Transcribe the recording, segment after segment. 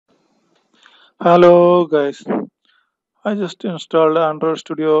Hello guys, I just installed Android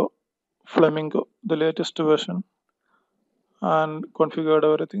Studio Flamingo, the latest version, and configured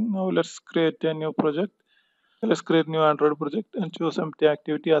everything. Now let's create a new project. Let's create new Android project and choose empty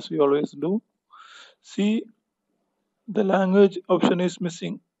activity as we always do. See, the language option is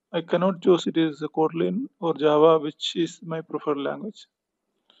missing. I cannot choose it is Kotlin or Java, which is my preferred language.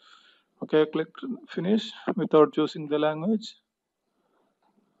 Okay, click finish without choosing the language.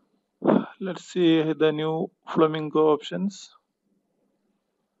 Let's see the new Flamingo options.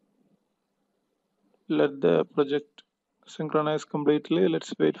 Let the project synchronize completely.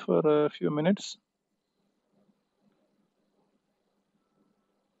 Let's wait for a few minutes.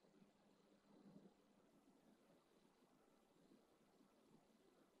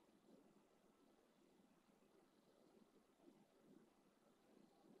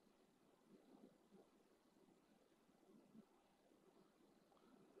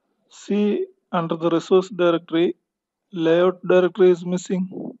 See, under the resource directory, layout directory is missing.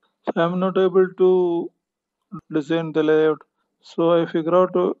 So I'm not able to design the layout. So I figure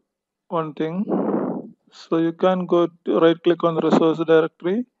out one thing. So you can go to right click on the resource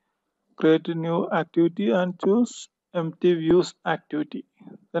directory, create a new activity and choose empty views activity.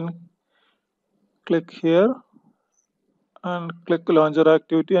 Then click here and click launcher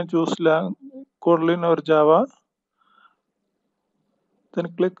activity and choose Kotlin or Java. Then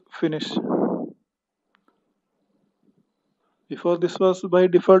click finish. Before this was by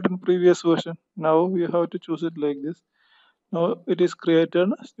default in previous version. Now you have to choose it like this. Now it is created.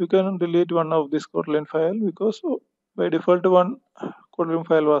 You can delete one of this Kotlin file because by default one Kotlin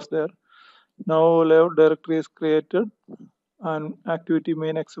file was there. Now layout directory is created and activity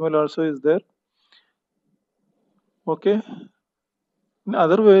main XML also is there. Okay. In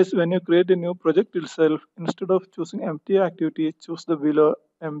other ways, when you create a new project itself, instead of choosing empty activity, choose the below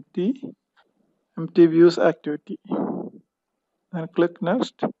empty views activity and click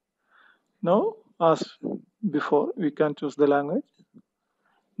next. Now, as before, we can choose the language.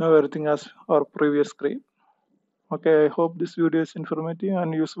 Now everything as our previous screen. Okay, I hope this video is informative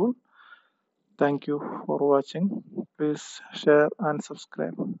and useful. Thank you for watching. Please share and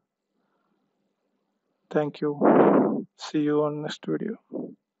subscribe. Thank you. See you on next video.